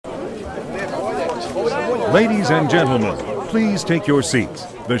Ladies and gentlemen, please take your seats.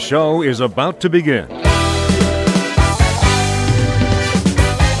 The show is about to begin.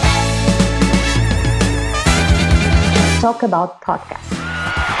 Talk About Podcast.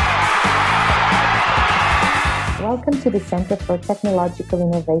 Welcome to the Center for Technological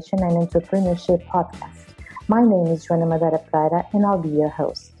Innovation and Entrepreneurship podcast. My name is Joana Madeira Pereira and I'll be your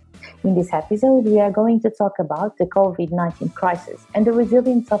host. In this episode, we are going to talk about the COVID-19 crisis and the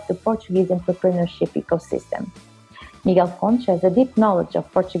resilience of the Portuguese entrepreneurship ecosystem. Miguel Fontes has a deep knowledge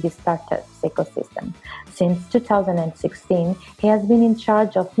of Portuguese startups ecosystem. Since 2016, he has been in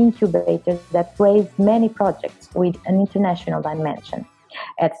charge of incubators that raised many projects with an international dimension.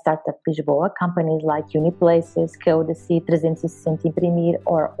 At Startup Lisboa, companies like Uniplaces, Codacy, 360 Imprimir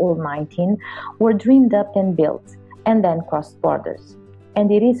or All19 were dreamed up and built, and then crossed borders. And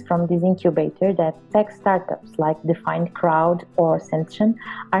it is from this incubator that tech startups like Defined Crowd or Sentient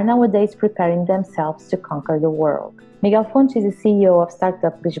are nowadays preparing themselves to conquer the world. Miguel Fontes is the CEO of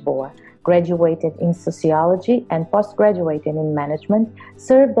Startup Lisboa, graduated in sociology and postgraduated in management,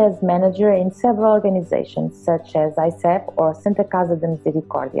 served as manager in several organizations such as ICEP or Santa Casa de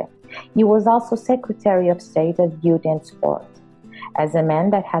Misericordia. He was also Secretary of State of Youth and Sport. As a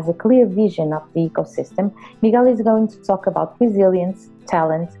man that has a clear vision of the ecosystem, Miguel is going to talk about resilience,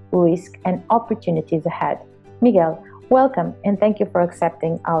 talent, risk, and opportunities ahead. Miguel, welcome and thank you for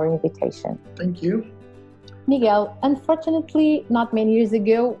accepting our invitation. Thank you. Miguel, unfortunately, not many years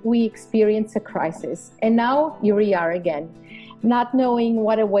ago, we experienced a crisis, and now here we are again, not knowing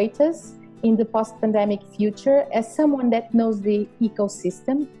what awaits us in the post-pandemic future. As someone that knows the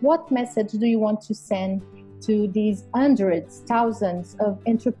ecosystem, what message do you want to send to these hundreds, thousands of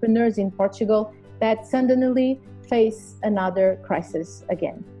entrepreneurs in Portugal that suddenly face another crisis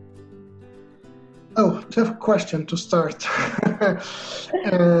again? Oh, tough question to start.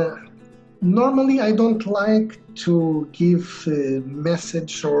 Normally, I don't like to give a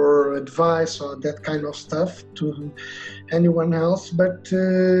message or advice or that kind of stuff to anyone else, but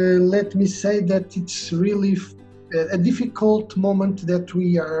let me say that it's really a difficult moment that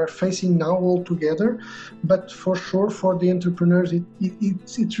we are facing now all together, but for sure for the entrepreneurs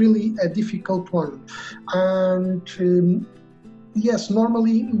it's really a difficult one. And yes,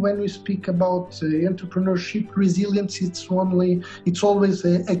 normally when we speak about entrepreneurship, resilience, it's always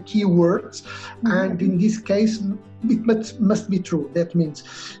a key word, and in this case it must be true. That means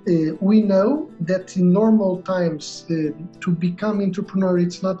we know that in normal times to become entrepreneur,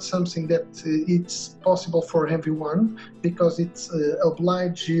 it's not something that it's possible for everyone, because it's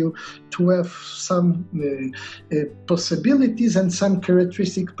oblige you to have some possibilities and some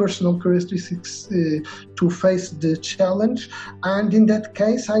personal characteristics to face the challenge. And in that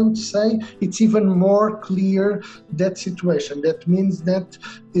case, I would say it's even more clear that situation. That means that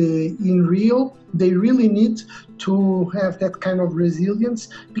in real, they really need to have that kind of resilience,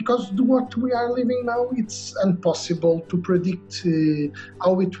 because what we are living now, it's impossible to predict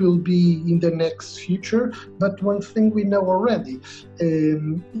how it will be in the next future. But one thing we know already,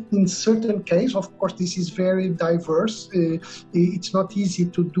 in certain cases, of course, this is very diverse. It's not easy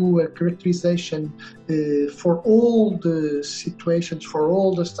to do a characterization for all the situations, for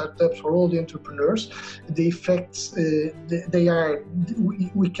all the startups, for all the entrepreneurs. The effects,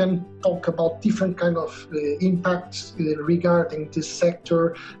 we can talk about different kind of impacts regarding the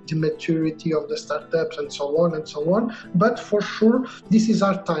sector, the maturity of the startups, and so on and so on. But for sure, this is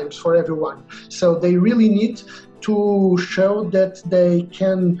hard times for everyone. So they really need to show that they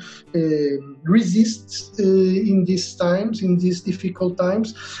can resist in these times, in these difficult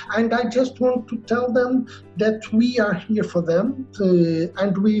times. And I just want to tell them that we are here for them,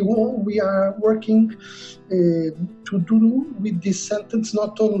 and we are working to do with this sentence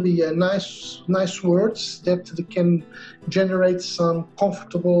not only nice words that can generate some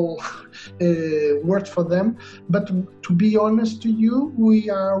comfortable word for them, but to be honest to you, we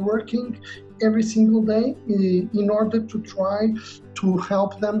are working every single day in order to try to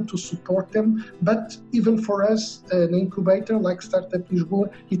help them, to support them. But even for us, an incubator like Startup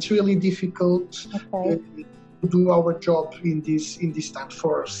Lisboa, it's really difficult to do our job in this time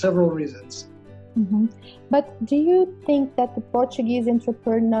for several reasons. Mm-hmm. But do you think that the Portuguese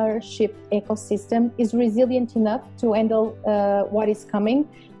entrepreneurship ecosystem is resilient enough to handle what is coming?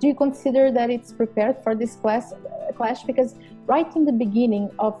 Do you consider that it's prepared for this clash? Because right in the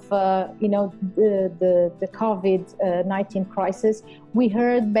beginning of the COVID-19 crisis, we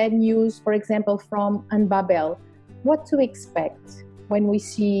heard bad news, for example, from Anbabel. What to expect when we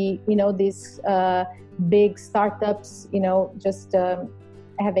see these big startups, just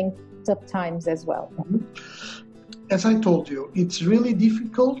having tough times as well? As I told you, it's really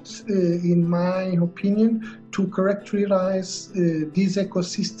difficult, in my opinion, to characterize this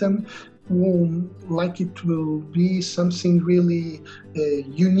ecosystem like it will be something really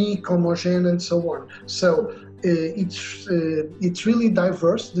unique, homogeneous, and so on. So it's really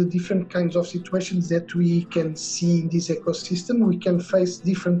diverse, the different kinds of situations that we can see in this ecosystem. We can face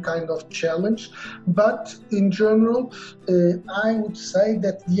different kind of challenge, but in general, I would say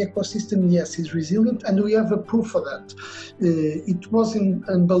that the ecosystem, yes, is resilient, and we have a proof of that. It was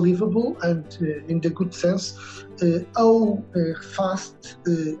unbelievable, and in the good sense, how fast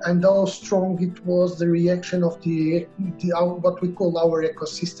and how strong it was, the reaction of what we call our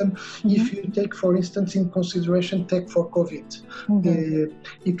ecosystem. Mm-hmm. If you take, for instance, in consideration tech for COVID,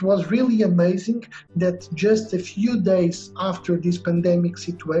 it was really amazing that just a few days after this pandemic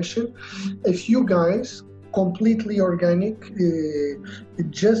situation, a few guys, completely organic,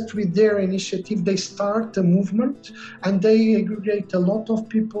 just with their initiative, they start a movement and they aggregate a lot of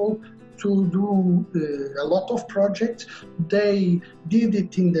people to do a lot of projects. They did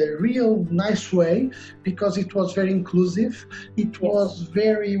it in the real nice way because it was very inclusive. It was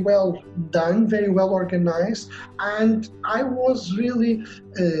very well done, very well organized, and I was really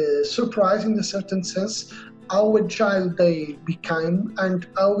surprised in a certain sense how agile they became and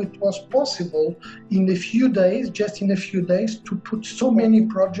how it was possible in a few days, just in a few days, to put so many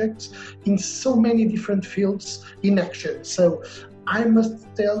projects in so many different fields in action. So I must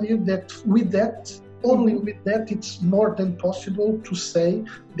tell you that with that, only with that, it's more than possible to say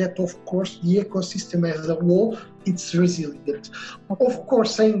that, of course, the ecosystem as a whole, it's resilient. Of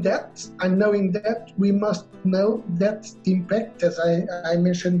course, saying that and knowing that, we must know that the impact, as I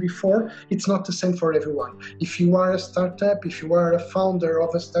mentioned before, it's not the same for everyone. If you are a startup, if you are a founder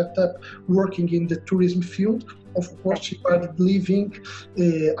of a startup working in the tourism field, of course, you are living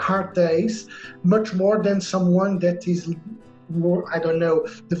hard days, much more than someone that is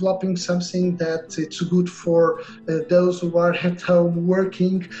developing something that it's good for those who are at home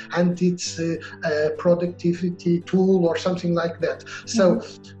working, and it's a productivity tool or something like that. So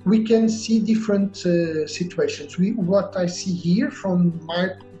we can see different situations. What I see here from my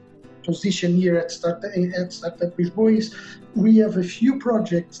position here at Startup Lisboa is we have a few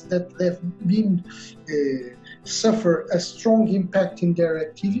projects that have been suffer a strong impact in their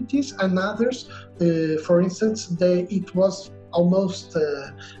activities, and others, for instance, it was almost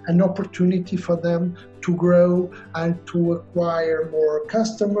an opportunity for them to grow and to acquire more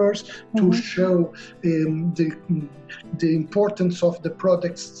customers, to show the importance of the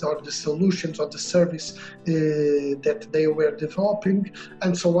products or the solutions or the service that they were developing,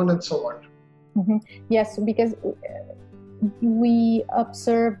 and so on and so on. Yes, because we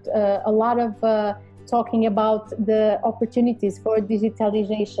observed a lot of talking about the opportunities for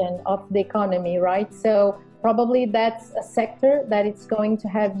digitalization of the economy, right? So probably that's a sector that it's going to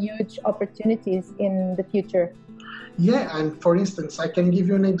have huge opportunities in the future. Yeah, and for instance, I can give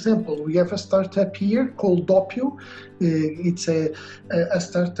you an example. We have a startup here called Doppio. It's a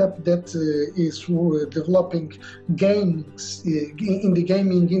startup that is developing games in the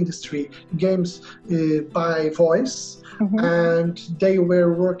gaming industry, games by voice. And they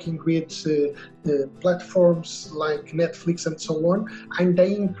were working with platforms like Netflix and so on, and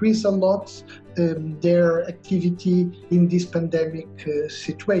they increased a lot their activity in this pandemic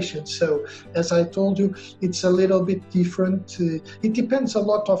situation. So, as I told you, it's a little bit different. It depends a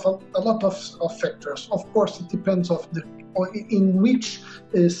lot of factors. Of course, it depends in which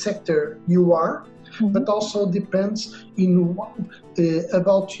sector you are. But also depends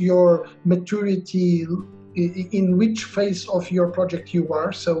about your maturity, in which phase of your project you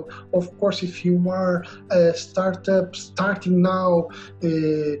are. So, of course, if you are a startup starting now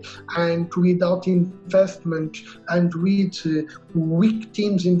and without investment and with weak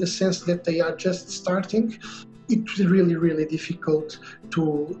teams in the sense that they are just starting, it's really, really difficult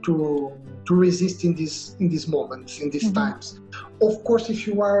to resist in these moments, in these times. Of course, if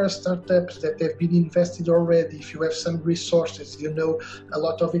you are a startup that have been invested already, if you have some resources, a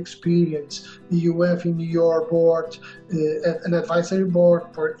lot of experience, you have in your board an advisory board,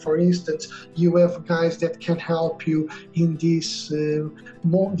 for instance, you have guys that can help you in these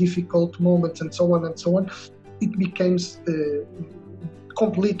more difficult moments, and so on, it becomes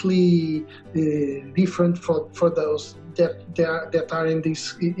completely different for those that are in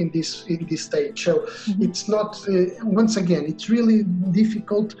this stage. So it's not. Once again, it's really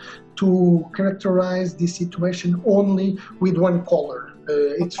difficult to characterize this situation only with one color.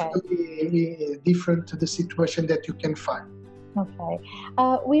 It's really different to the situation that you can find. Okay.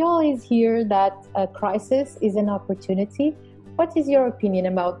 We always hear that a crisis is an opportunity. What is your opinion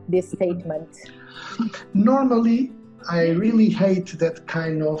about this statement? Normally, I really hate that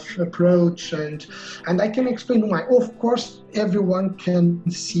kind of approach, and I can explain why. Of course, everyone can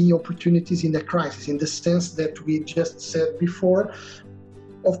see opportunities in the crisis, in the sense that we just said before.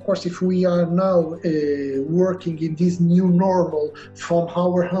 Of course, if we are now working in this new normal from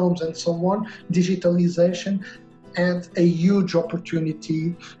our homes and so on, digitalization and a huge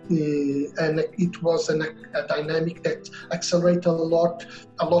opportunity, and it was a dynamic that accelerated a lot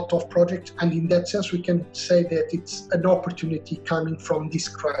of projects, and in that sense we can say that it's an opportunity coming from this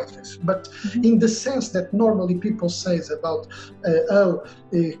crisis. But in the sense that normally people say about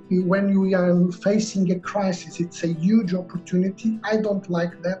when we are facing a crisis it's a huge opportunity, I don't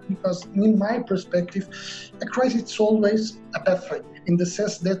like that, because in my perspective a crisis is always a bad thing, in the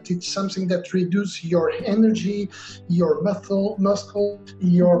sense that it's something that reduces your energy, your muscle,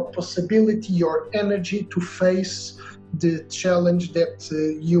 your possibility, your energy to face the challenge that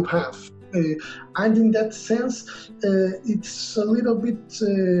you have. And in that sense, it's a little bit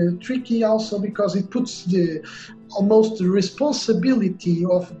tricky also, because it puts almost the responsibility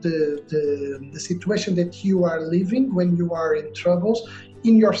of the situation that you are living when you are in troubles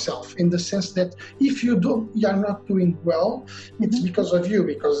in yourself, in the sense that if you are not doing well, it's because of you,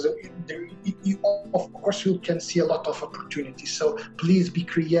 because of course you can see a lot of opportunities. So please be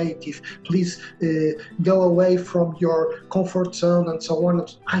creative, please go away from your comfort zone and so on.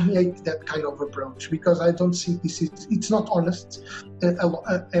 I hate that kind of approach, because I don't think it's not honest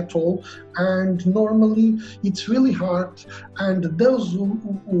at all, and normally it's really hard, and those who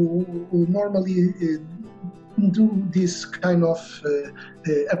normally do this kind of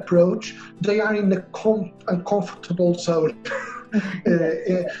approach, they are in a uncomfortable zone.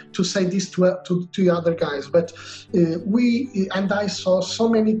 To say this to other guys, but I saw so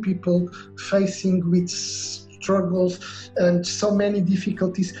many people facing with struggles and so many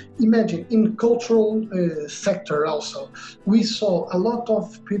difficulties. Imagine in cultural sector also, we saw a lot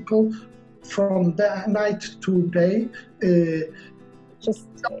of people from the night to day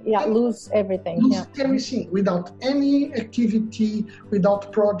lose everything. Everything, without any activity,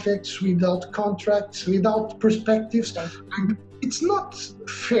 without projects, without contracts, without perspectives. And it's not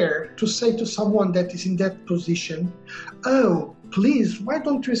fair to say to someone that is in that position, oh, please, why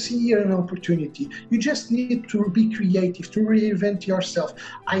don't you see here an opportunity? You just need to be creative, to reinvent yourself.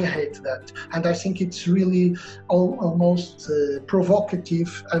 I hate that. And I think it's really almost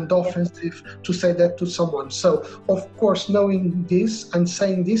provocative and offensive to say that to someone. So, of course, knowing this and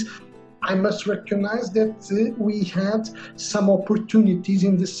saying this, I must recognize that we had some opportunities,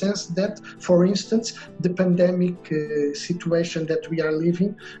 in the sense that, for instance, the pandemic situation that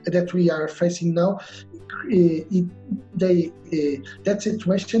we are facing now, that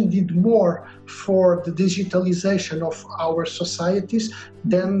situation did more for the digitalization of our societies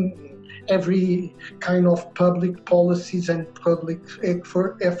than every kind of public policies and public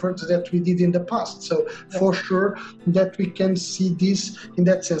efforts that we did in the past. So for sure that we can see this in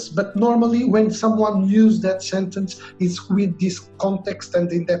that sense. But normally when someone uses that sentence, it's with this context,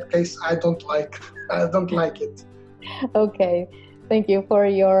 and in that case I don't like it. Okay, thank you for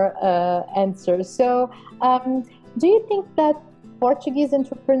your answer. So do you think that Portuguese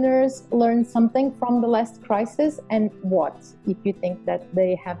entrepreneurs learned something from the last crisis, and what, if you think that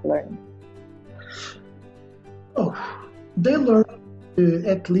they have learned? They learn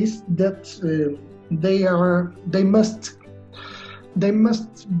at least that they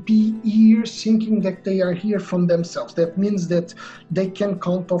must be here thinking that they are here from themselves. That means that they can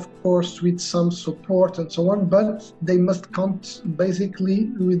count, of course, with some support and so on, but they must count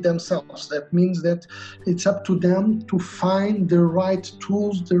basically with themselves. That means that it's up to them to find the right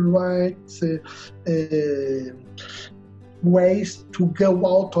tools, the right ways to go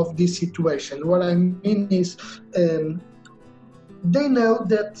out of this situation. What I mean is, they know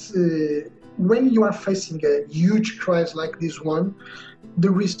that when you are facing a huge crisis like this one, the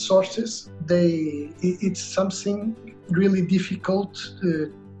resources, it's something really difficult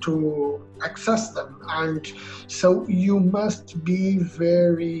to access them. And so you must be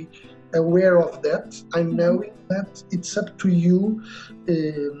very aware of that, and knowing that it's up to you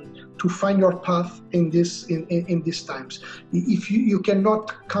to find your path in these times. If you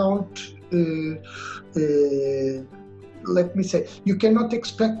cannot count, let me say, you cannot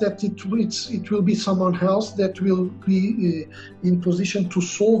expect that it will be someone else that will be in position to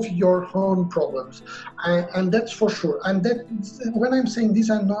solve your own problems, and that's for sure. And that, when I'm saying this,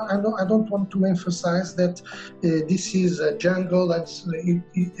 I don't want to emphasize that this is a jungle and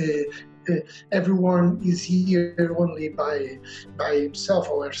everyone is here only by himself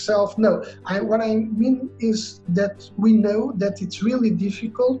or herself. No, what I mean is that we know that it's really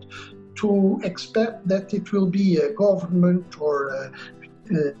difficult to expect that it will be a government or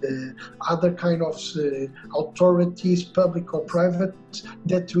other kind of authorities, public or private,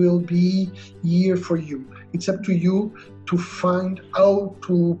 that will be here for you. It's up to you to find how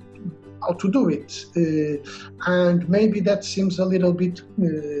to do it. And maybe that seems a little bit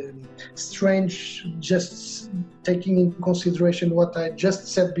strange, just taking in consideration what I just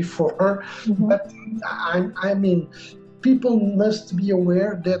said before. Mm-hmm. But I mean, people must be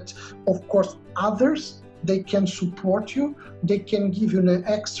aware that, of course, others, they can support you, they can give you an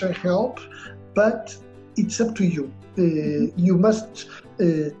extra help, but it's up to you. You must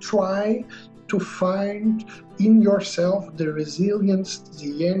try to find in yourself the resilience,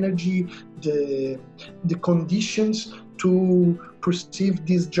 the energy, the conditions to perceive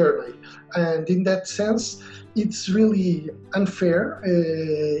this journey. And in that sense, it's really unfair,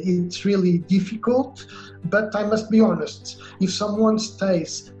 it's really difficult, but I must be honest. If someone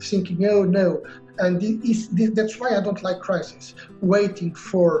stays thinking, oh no, and that's why I don't like crisis, waiting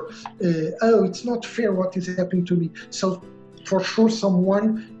for, oh, it's not fair what is happening to me. So for sure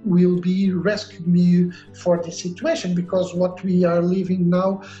someone will be rescuing me for the situation, because what we are living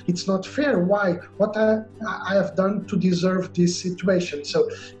now, it's not fair. Why? What I have done to deserve this situation? So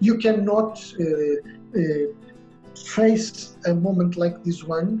you cannot face a moment like this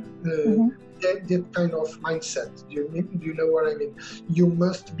one, that kind of mindset. Do you know what I mean? You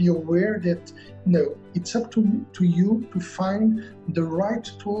must be aware that, no, it's up to you to find the right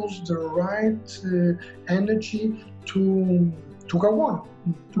tools, the right energy to go on,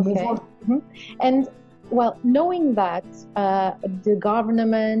 to move on. Mm-hmm. And well, knowing that the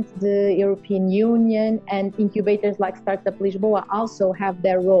government, the European Union, and incubators like Startup Lisboa also have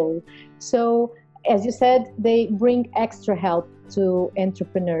their role. So, as you said, they bring extra help to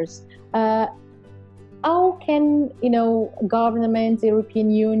entrepreneurs. How can, government,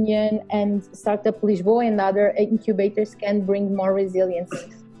 European Union, and Startup Lisboa and other incubators can bring more resilience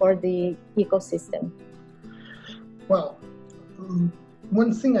for the ecosystem? Well,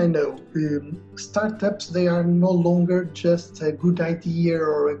 one thing I know, startups, they are no longer just a good idea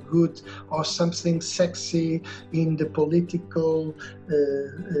or something sexy in the political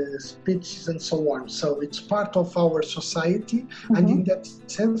speeches and so on. So it's part of our society. Mm-hmm. And in that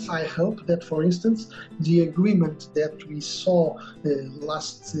sense, I hope that, for instance, the agreement that we saw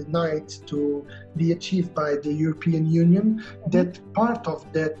last night to be achieved by the European Union, that part of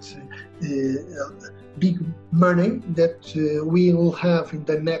that big money that we will have in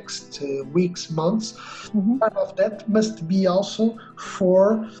the next weeks, months, part of that must be also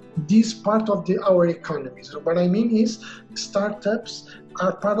for this part of our economy. So what I mean is, startups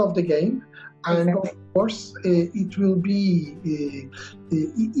are part of the game, and exactly. Of course it will be,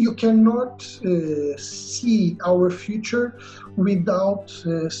 you cannot see our future without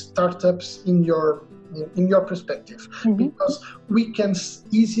startups in your perspective, because we can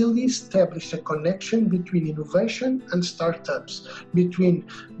easily establish a connection between innovation and startups, between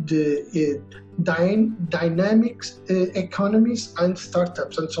the dynamics economies and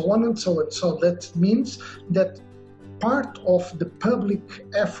startups, and so on and so on. So that means that part of the public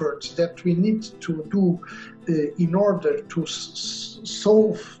efforts that we need to do in order to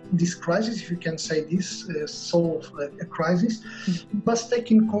solve this crisis, if you can say this, solve a crisis, must take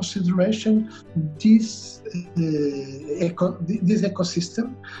in consideration this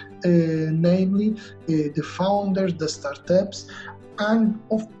ecosystem, namely the founders, the startups, and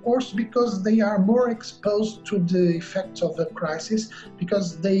of course, because they are more exposed to the effects of the crisis,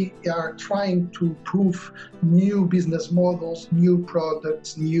 because they are trying to prove new business models, new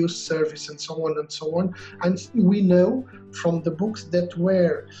products, new service, and so on and so on. And we know from the books that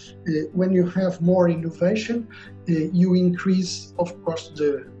when you have more innovation, you increase, of course,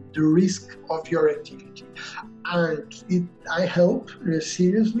 the risk of your activity. And I hope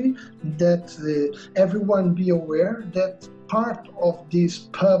seriously that everyone be aware that part of these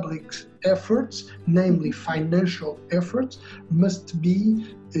public efforts, namely financial efforts, must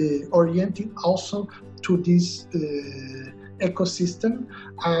be oriented also to this ecosystem.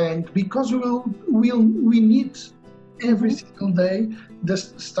 And because we need every single day the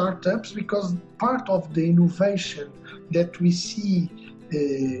startups, because part of the innovation that we see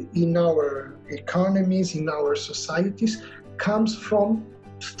in our economies, in our societies, comes from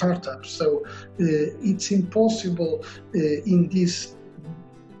startups. So it's impossible in these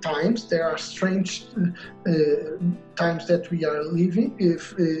times. There are strange times that we are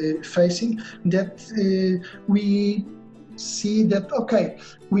facing, that we see that, okay,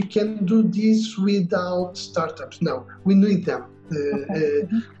 we can do this without startups. No, we need them.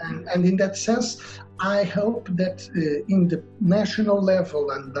 And in that sense, I hope that in the national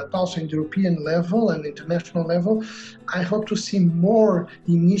level and that also in the European level and international level, I hope to see more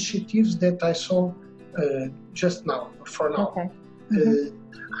initiatives that I saw just now, for now. Okay.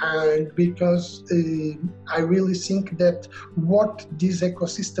 And because I really think that what this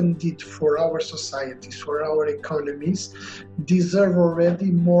ecosystem did for our societies, for our economies, deserve already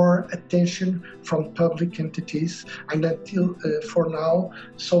more attention from public entities. And until for now,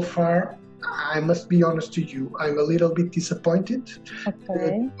 so far, I must be honest to you, I'm a little bit disappointed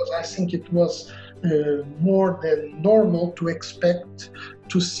because I think it was more than normal to expect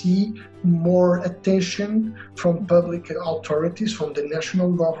to see more attention from public authorities, from the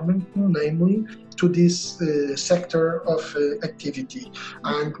national government, namely, to this sector of activity.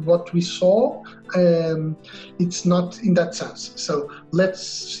 And what we saw, it's not in that sense. So let's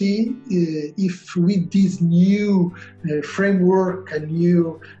see if with this new framework, a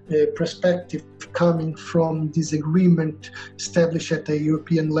new perspective coming from this agreement established at the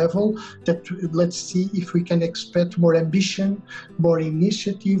European level, that let's see if we can expect more ambition, more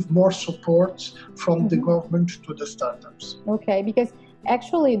initiative, more support from the government to the startups. Okay, because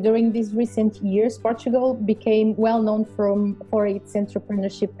actually, during these recent years, Portugal became well known for its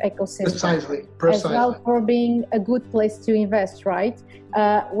entrepreneurship ecosystem. Precisely. As well for being a good place to invest, right?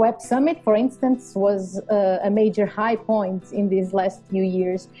 Web Summit, for instance, was a major high point in these last few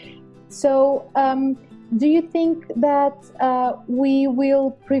years. So, do you think that we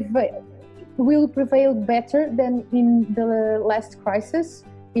will prevail better than in the last crisis?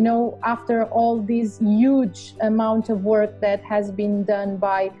 You know, after all this huge amount of work that has been done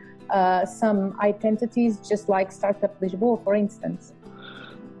by some entities, just like Startup Lisboa, for instance?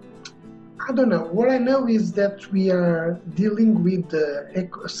 I don't know. What I know is that we are dealing with the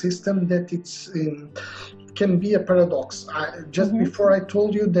ecosystem that can be a paradox. Just before I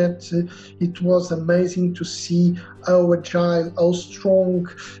told you that it was amazing to see how agile, how strong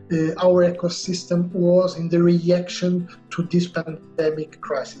our ecosystem was in the reaction to this pandemic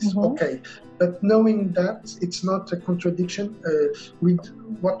crisis. Okay, but knowing that, it's not a contradiction with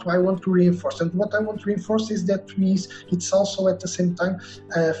what I want to reinforce. And what I want to reinforce is that it's also at the same time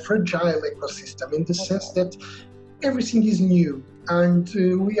a fragile ecosystem in the sense that everything is new. And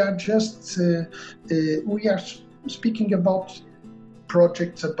we are speaking about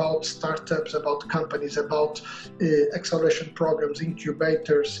projects, about startups, about companies, about acceleration programs,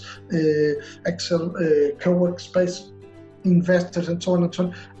 incubators, co-work space investors, and so on and so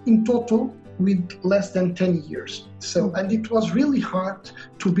on. In total, with less than 10 years. So, and it was really hard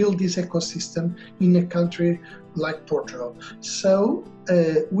to build this ecosystem in a country like Portugal. So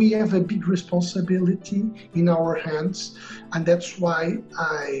we have a big responsibility in our hands, and that's why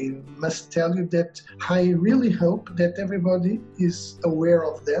I must tell you that I really hope that everybody is aware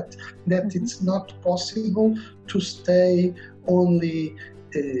of that it's not possible to stay only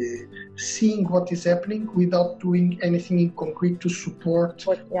seeing what is happening without doing anything in concrete to support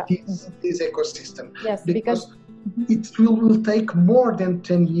this ecosystem. Yes, because it will take more than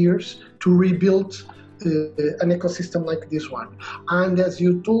 10 years to rebuild an ecosystem like this one. And as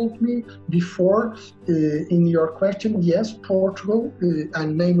you told me before in your question, yes, Portugal,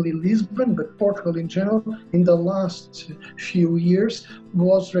 and namely Lisbon, but Portugal in general, in the last few years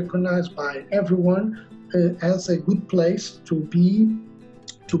was recognized by everyone as a good place to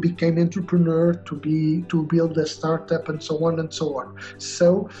become entrepreneur, to build a startup, and so on and so on.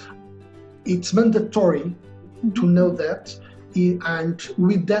 So it's mandatory to know that, and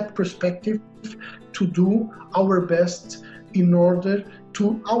with that perspective, to do our best in order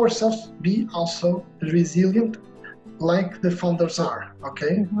to ourselves be also resilient, like the founders are.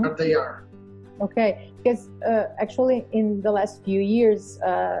 Okay, or they are. Okay, because actually in the last few years,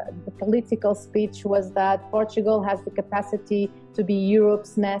 the political speech was that Portugal has the capacity to be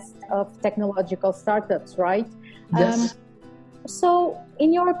Europe's nest of technological startups, right? Yes. So,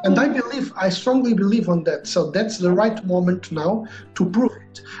 in your opinion... And I strongly believe on that. So that's the right moment now to prove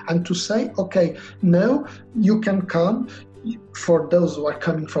it and to say, okay, now you can come, for those who are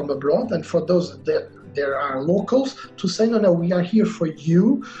coming from abroad and for those that there are locals, to say, no, we are here for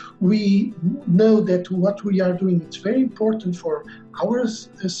you. We know that what we are doing is very important for our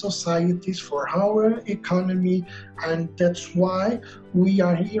societies, for our economy, and that's why we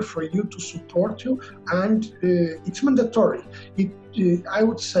are here for you, to support you, and it's mandatory. I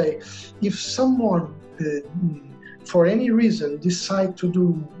would say, if someone for any reason decide to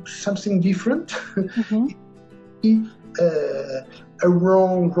do something different, a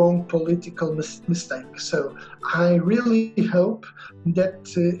wrong political mistake. So I really hope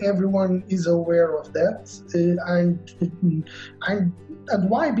that everyone is aware of that, and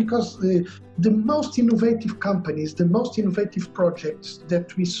why? Because the most innovative companies, the most innovative projects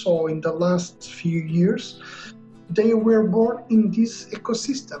that we saw in the last few years, they were born in this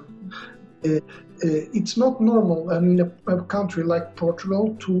ecosystem. It's not normal in a country like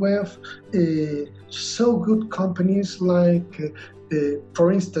Portugal to have so good companies like,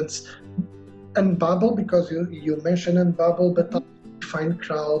 for instance, Unbubble, because you mentioned Unbubble, but also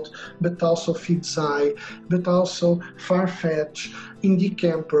FindCrowd, but also Feedzai, but also Farfetch, Indie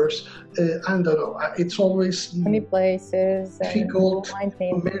Campers. I don't know. It's always many places difficult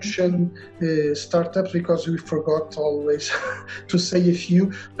to mention startups because we forgot always to say a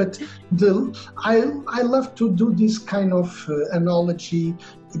few. But I love to do this kind of analogy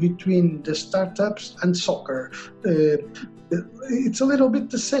between the startups and soccer. It's a little bit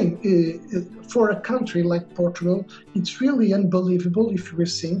the same. For a country like Portugal, it's really unbelievable, if we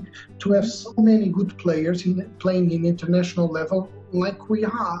think, to have so many good players playing in international level like we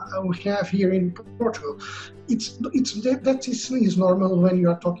have here in Portugal. That is normal when you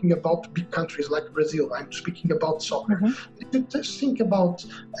are talking about big countries like Brazil. I'm speaking about soccer. If you just think about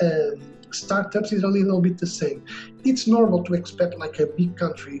startups, is a little bit the same. It's normal to expect like a big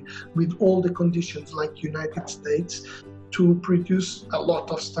country with all the conditions like United States to produce a lot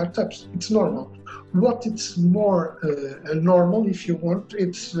of startups. It's normal. What it's more normal, if you want,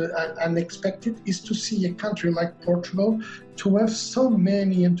 it's unexpected, is to see a country like Portugal to have so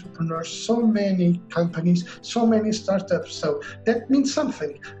many entrepreneurs, so many companies, so many startups. So that means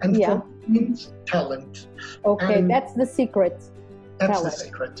something, and it means talent. Okay, and that's the secret. That's talent. The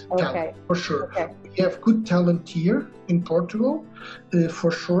secret. Okay. Talent, for sure. Okay. We have good talent here in Portugal,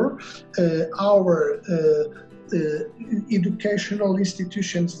 for sure. Our educational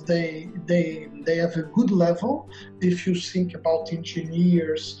institutions, they have a good level. If you think about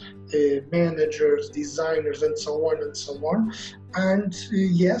engineers, managers, designers, and so on. And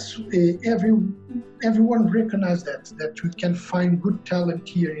yes, everyone recognizes that we can find good talent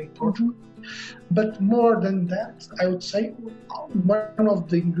here in Portugal. But more than that, I would say one of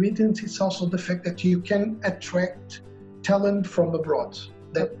the ingredients is also the fact that you can attract talent from abroad.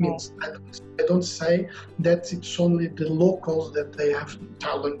 That means I don't say that it's only the locals that they have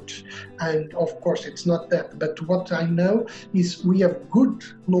talent, and of course it's not that. But what I know is we have good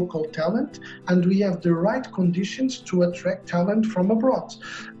local talent, and we have the right conditions to attract talent from abroad.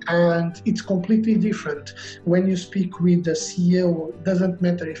 And it's completely different when you speak with the CEO. Doesn't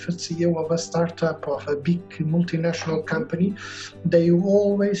matter if it's CEO of a startup, of a big multinational company, they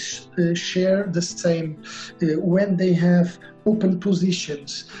always share the same. When they have open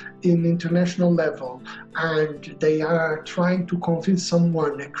positions in international level and they are trying to convince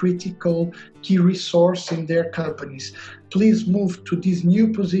someone, a critical key resource in their companies, please move to this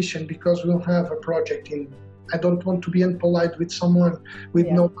new position because we'll have a project in, I don't want to be impolite with someone, with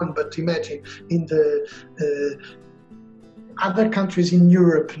no one, but imagine in the other countries in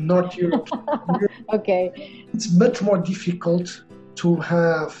Europe, North Europe. Okay. It's much more difficult to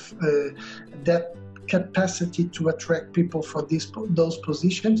have that capacity to attract people for those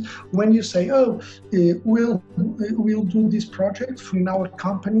positions. When you say, we'll do this project in our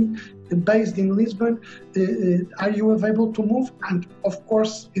company based in Lisbon, are you available to move? And of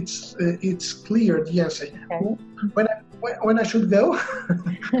course, it's clear the answer. Okay. When I should go,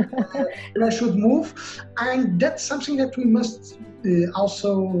 when I should move, and that's something that we must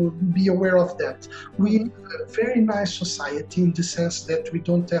also be aware of. That we have a very nice society in the sense that we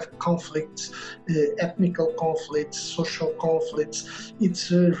don't have conflicts, ethnical conflicts, social conflicts.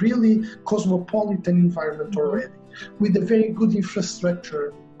 It's a really cosmopolitan environment already, with a very good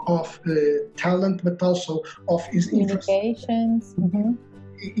infrastructure of talent, but also of communications.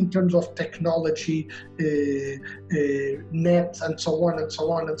 In terms of technology, net, and so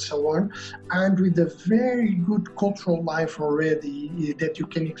on, and with a very good cultural life already that you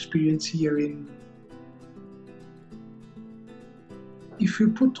can experience here in. If you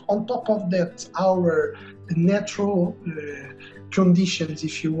put on top of that our natural conditions,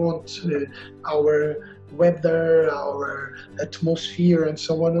 if you want, our weather, our atmosphere, and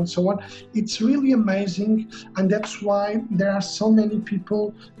so on, it's really amazing. And that's why there are so many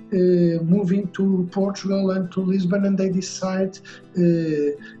people moving to Portugal and to Lisbon, and they decide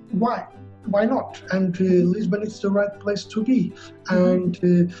why not? And Lisbon is the right place to be.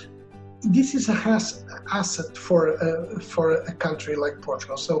 And this is a asset for a country like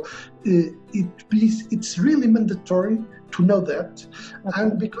Portugal. So it's really mandatory to know that. Okay.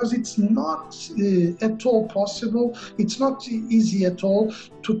 And because it's not at all possible, it's not easy at all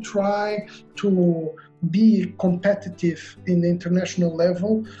to try to be competitive in the international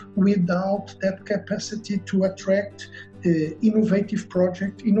level without that capacity to attract innovative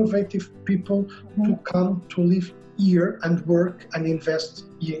projects, innovative people to come to live here and work and invest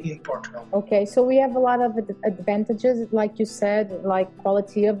in Portugal. Okay, so we have a lot of advantages, like you said, like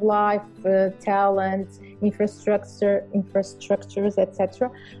quality of life, talent, infrastructures,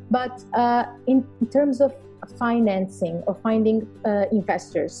 etc. But in terms of financing or finding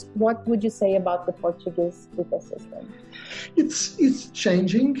investors, what would you say about the Portuguese ecosystem? It's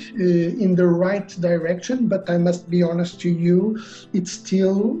changing in the right direction, but I must be honest to you, it's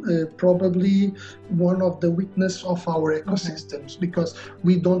still probably one of the weaknesses of our ecosystems, because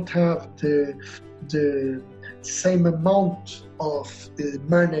we don't have the same amount of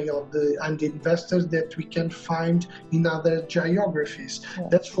money and investors that we can find in other geographies. Yeah.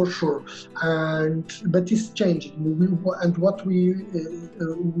 That's for sure. But it's changing. And what we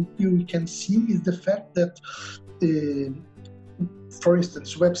can see is the fact that for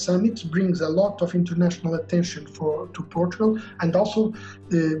instance, Web Summit brings a lot of international attention to Portugal, and also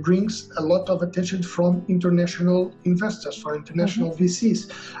brings a lot of attention from international investors, for international VCs.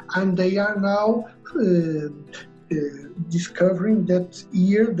 And they are now discovering that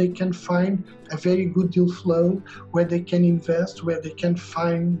here they can find a very good deal flow where they can invest, where they can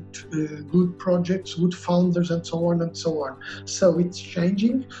find good projects, good founders, and so on and so on. So it's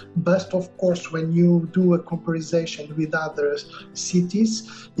changing, but of course when you do a comparison with other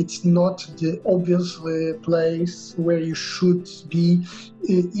cities, it's not the obvious place where you should be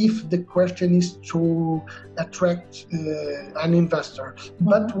if the question is to attract an investor.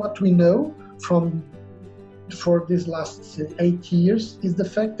 But what we know for these last 8 years is the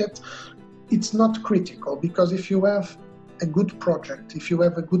fact that it's not critical, because if you have a good project, if you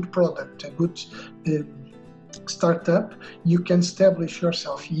have a good product, a good startup, you can establish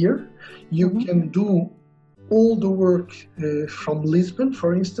yourself here. You can do all the work from Lisbon,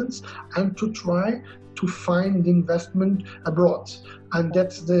 for instance, and to try to find investment abroad. And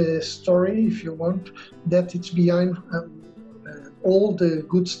that's the story, if you want, that it's behind all the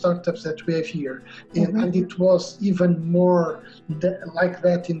good startups that we have here. And it was even more like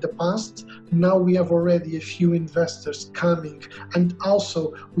that in the past. Now we have already a few investors coming, and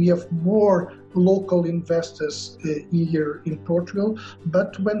also we have more local investors here in Portugal.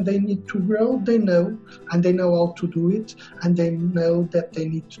 But when they need to grow, they know, and they know how to do it, and they know that they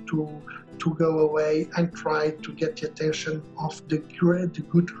need to go away and try to get the attention of the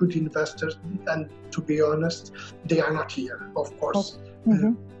good investors. And to be honest, they are not here, of course.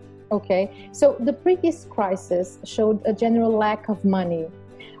 Okay, so the previous crisis showed a general lack of money.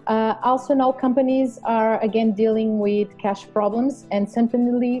 Also now companies are again dealing with cash problems, and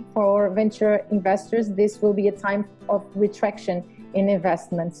certainly for venture investors, this will be a time of retraction in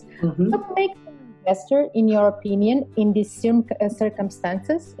investments. What makes investor, in your opinion, in these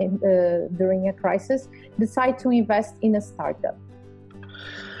circumstances, during a crisis, decide to invest in a startup?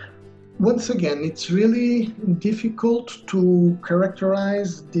 Once again, it's really difficult to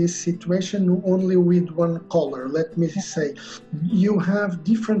characterize this situation only with one color. Let me say, you have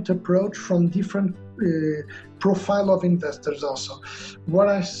different approach from different profile of investors also. What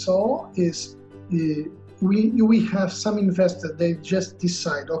I saw is we have some investors, they just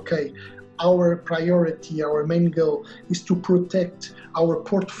decide, okay, our priority, our main goal is to protect our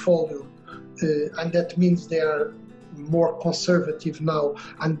portfolio, and that means they are more conservative now,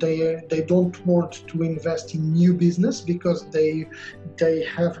 and they don't want to invest in new business because they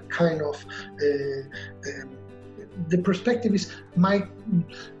have a kind of the perspective is my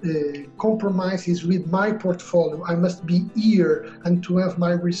compromise is with my portfolio. I must be here and to have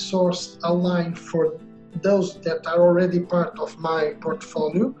my resource aligned for those that are already part of my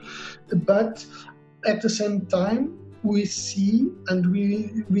portfolio. But at the same time, we see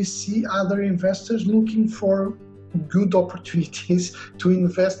other investors looking for good opportunities to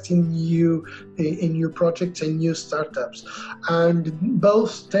invest in new projects and new startups, and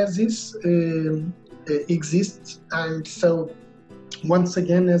both theses exist. And so once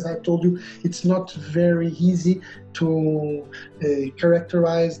again, as I told you, it's not very easy to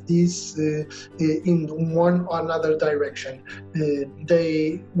characterize this in one or another direction.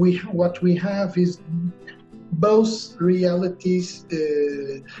 What we have is both realities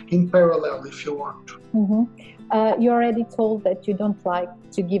in parallel, if you want. You already told that you don't like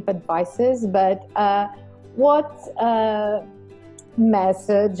to give advices, but what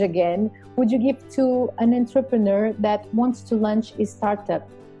message again would you give to an entrepreneur that wants to launch his startup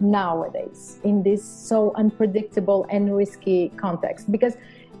nowadays in this so unpredictable and risky context? Because,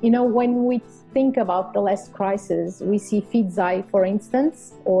 when we think about the last crisis, we see Feedzai, for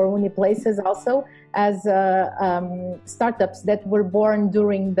instance, or Uniplaces also, as startups that were born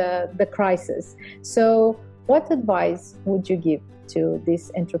during the crisis. So what advice would you give to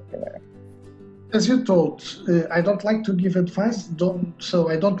this entrepreneur? As you told, I don't like to give advice, so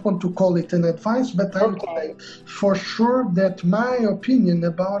I don't want to call it an advice, but I would say for sure that my opinion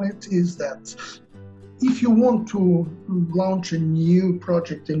about it is that if you want to launch a new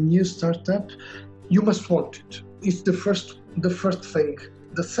project, a new startup, you must want it. It's the first thing.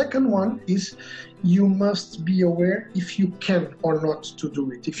 The second one is you must be aware if you can or not to do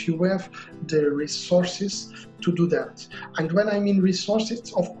it, if you have the resources to do that. And when I mean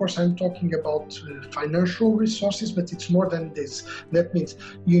resources, of course, I'm talking about financial resources, but it's more than this. That means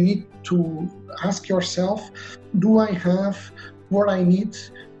you need to ask yourself, do I have what I need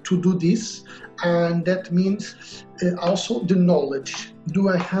to do this? And that means also the knowledge. Do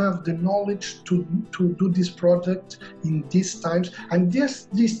I have the knowledge to do this project in these times? And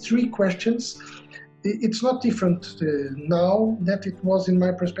these three questions, it's not different now that it was, in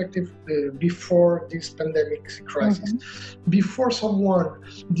my perspective, before this pandemic crisis. Mm-hmm. Before someone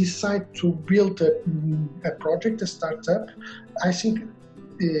decides to build a project, a startup, I think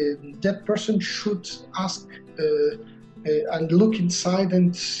that person should ask and look inside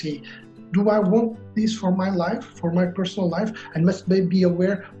and see, do I want this for my life, for my personal life? And must be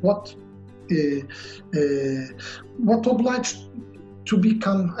aware what obliged to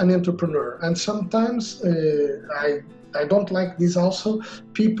become an entrepreneur. And sometimes I don't like this also.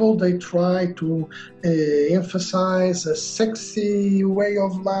 People, they try to emphasize a sexy way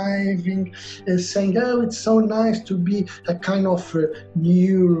of living, saying, oh, it's so nice to be a kind of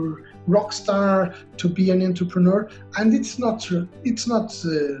new rock star, to be an entrepreneur. And it's not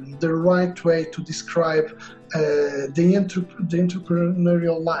the right way to describe the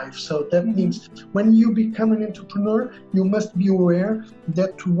entrepreneurial life. So that means when you become an entrepreneur, you must be aware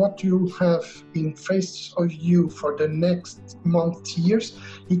that what you have in face of you for the next month, years,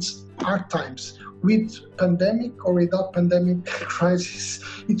 it's hard times. With pandemic or without pandemic crisis,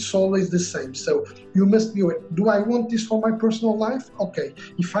 it's always the same. So you must be aware. Do I want this for my personal life? Okay.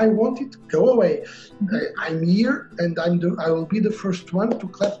 If I want it, go away. I'm here, and I will be the first one to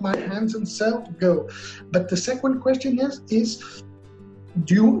clap my hands and say, go. But the second question is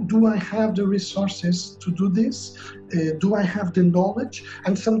do I have the resources to do this? Do I have the knowledge?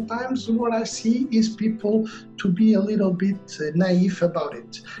 And sometimes what I see is people to be a little bit naive about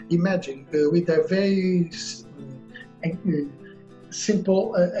it. Imagine with a very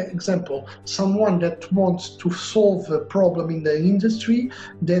simple example, someone that wants to solve a problem in the industry,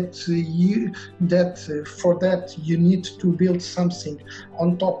 for that you need to build something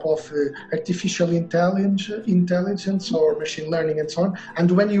on top of artificial intelligence or machine learning and so on.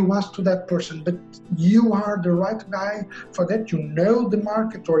 And when you ask to that person, but you are the right guy for that, you know the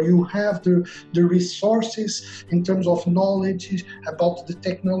market, or you have the resources in terms of knowledge about the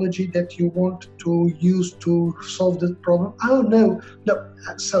technology that you want to use to solve the problem. Oh, no.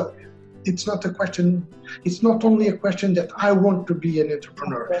 So it's not a question. It's not only a question that I want to be an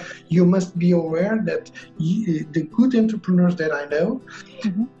entrepreneur. Okay. You must be aware that the good entrepreneurs that I know,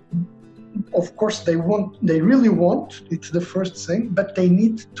 of course, they really want. It's the first thing, but they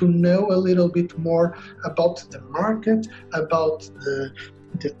need to know a little bit more about the market, about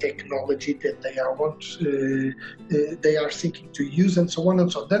the technology that they are thinking to use, and so on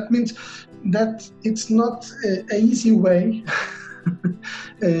and so on. That means that it's not an easy way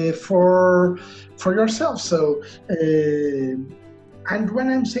for yourself. So and when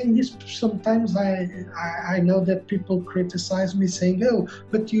I'm saying this, sometimes I know that people criticize me, saying, oh,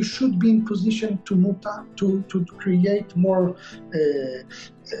 but you should be in position to create more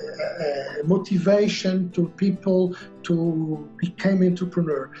motivation to people to become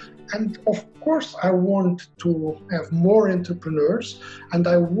entrepreneur. And of course I want to have more entrepreneurs, and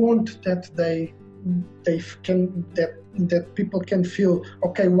I want that that people can feel,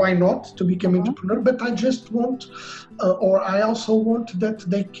 okay, why not to become entrepreneur? But I just want, or I also want that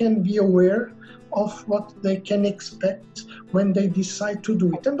they can be aware of what they can expect when they decide to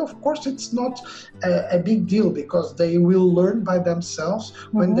do it. And of course, it's not a big deal, because they will learn by themselves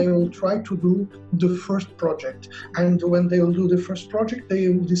when they will try to do the first project. And when they will do the first project, they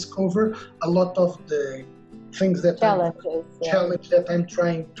will discover a lot of the things that challenge that I'm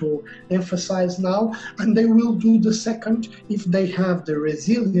trying to emphasize now, and they will do the second if they have the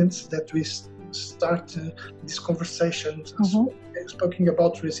resilience that we start these conversations speaking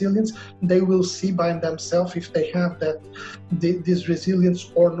about resilience, they will see by themselves if they have this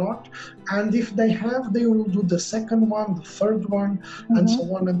resilience or not. And if they have, they will do the second one, the third one, and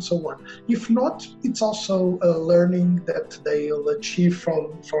so on and so on. If not, it's also a learning that they'll achieve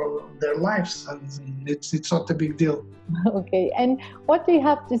from their lives, and it's not a big deal. Okay, and what do you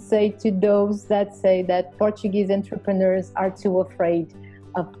have to say to those that say that Portuguese entrepreneurs are too afraid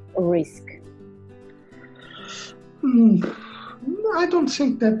of risk? I don't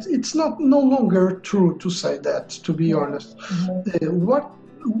think that it's no longer true to say that, to be honest. What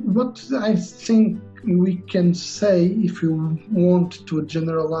I think we can say, if you want to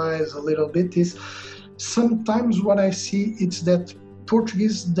generalize a little bit, is sometimes what I see is that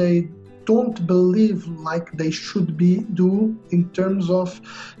Portuguese, they don't believe like they should do in terms of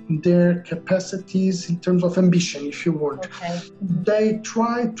their capacities, in terms of ambition, if you want. Okay. They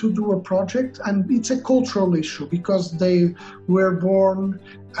try to do a project, and it's a cultural issue because they were born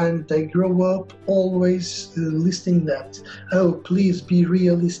and they grow up always listening that, oh, please be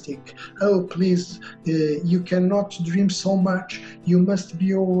realistic. Oh, please, you cannot dream so much. You must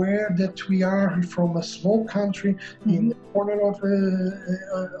be aware that we are from a small country in the corner of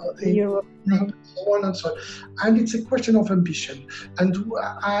Europe, and so on and so on. And it's a question of ambition. And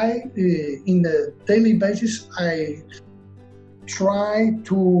I, in a daily basis, I try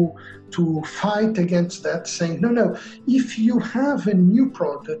to fight against that, saying, no, if you have a new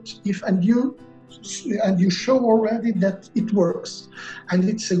product, and you show already that it works, and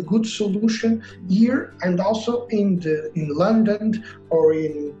it's a good solution here and also in London or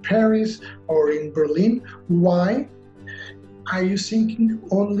in Paris or in Berlin, why are you thinking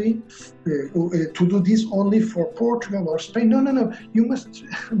only to do this only for Portugal or Spain? No. You must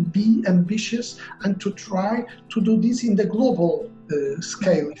be ambitious and to try to do this in the global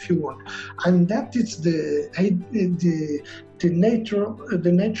scale, if you want. And that is the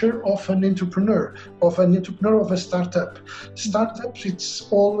nature of an entrepreneur, of a startup. Startups, it's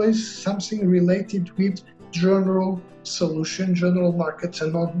always something related with general solution, general markets,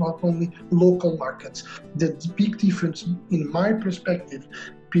 and not only local markets. The big difference, in my perspective,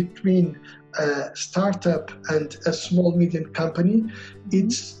 between a startup and a small medium company,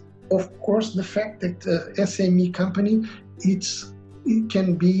 it's of course the fact that SME company, it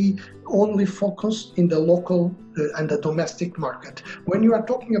can be only focused in the local and the domestic market. When you are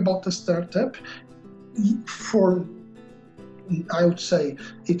talking about a startup, I would say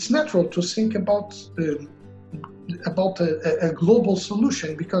it's natural to think about a global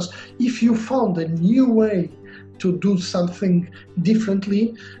solution, because if you found a new way to do something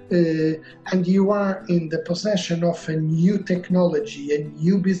differently, and you are in the possession of a new technology, a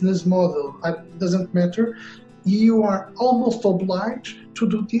new business model, it doesn't matter, you are almost obliged to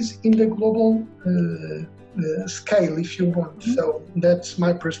do this in the global scale, if you want. So that's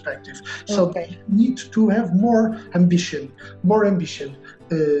my perspective. So they need to have more ambition,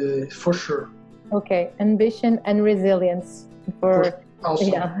 for sure. Okay, ambition and resilience for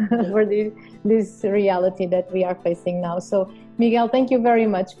this reality that we are facing now. So, Miguel, thank you very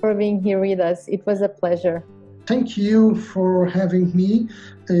much for being here with us. It was a pleasure. Thank you for having me.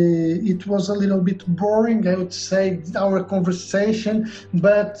 It was a little bit boring, I would say, our conversation,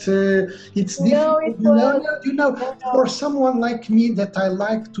 but it's difficult. No. For someone like me, that I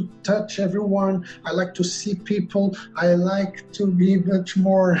like to touch everyone, I like to see people, I like to be much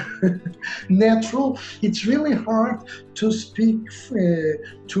more natural. It's really hard to speak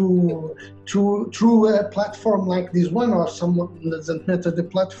through a platform like this one, or someone doesn't matter the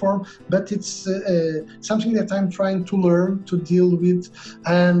platform, but it's something that I'm trying to learn to deal with,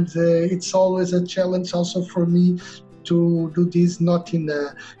 and it's always a challenge also for me to do this not in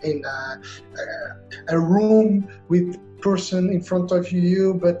a room with person in front of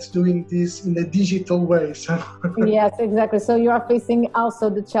you, but doing this in a digital way. So yes, exactly. So you are facing also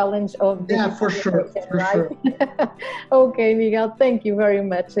the challenge of for sure. Okay, Miguel, thank you very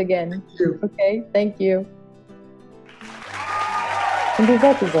much again. Thank you. Okay, thank you. In this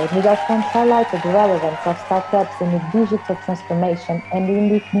episode, Miguel Fontes highlighted the relevance of startups in the digital transformation and in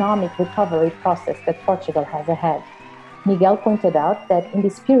the economic recovery process that Portugal has ahead. Miguel pointed out that in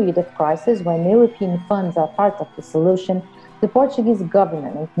this period of crisis, when European funds are part of the solution, the Portuguese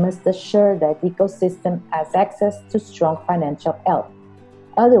government must assure that the ecosystem has access to strong financial help.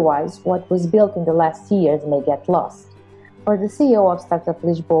 Otherwise, what was built in the last years may get lost. For the CEO of Startup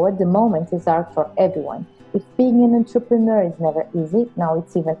Lisboa, the moment is hard for everyone. If being an entrepreneur is never easy, now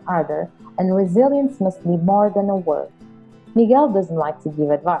it's even harder, and resilience must be more than a word. Miguel doesn't like to give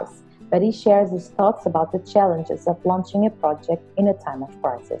advice, but he shares his thoughts about the challenges of launching a project in a time of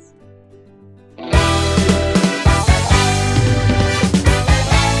crisis.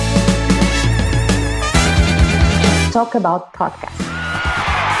 talk about podcasts.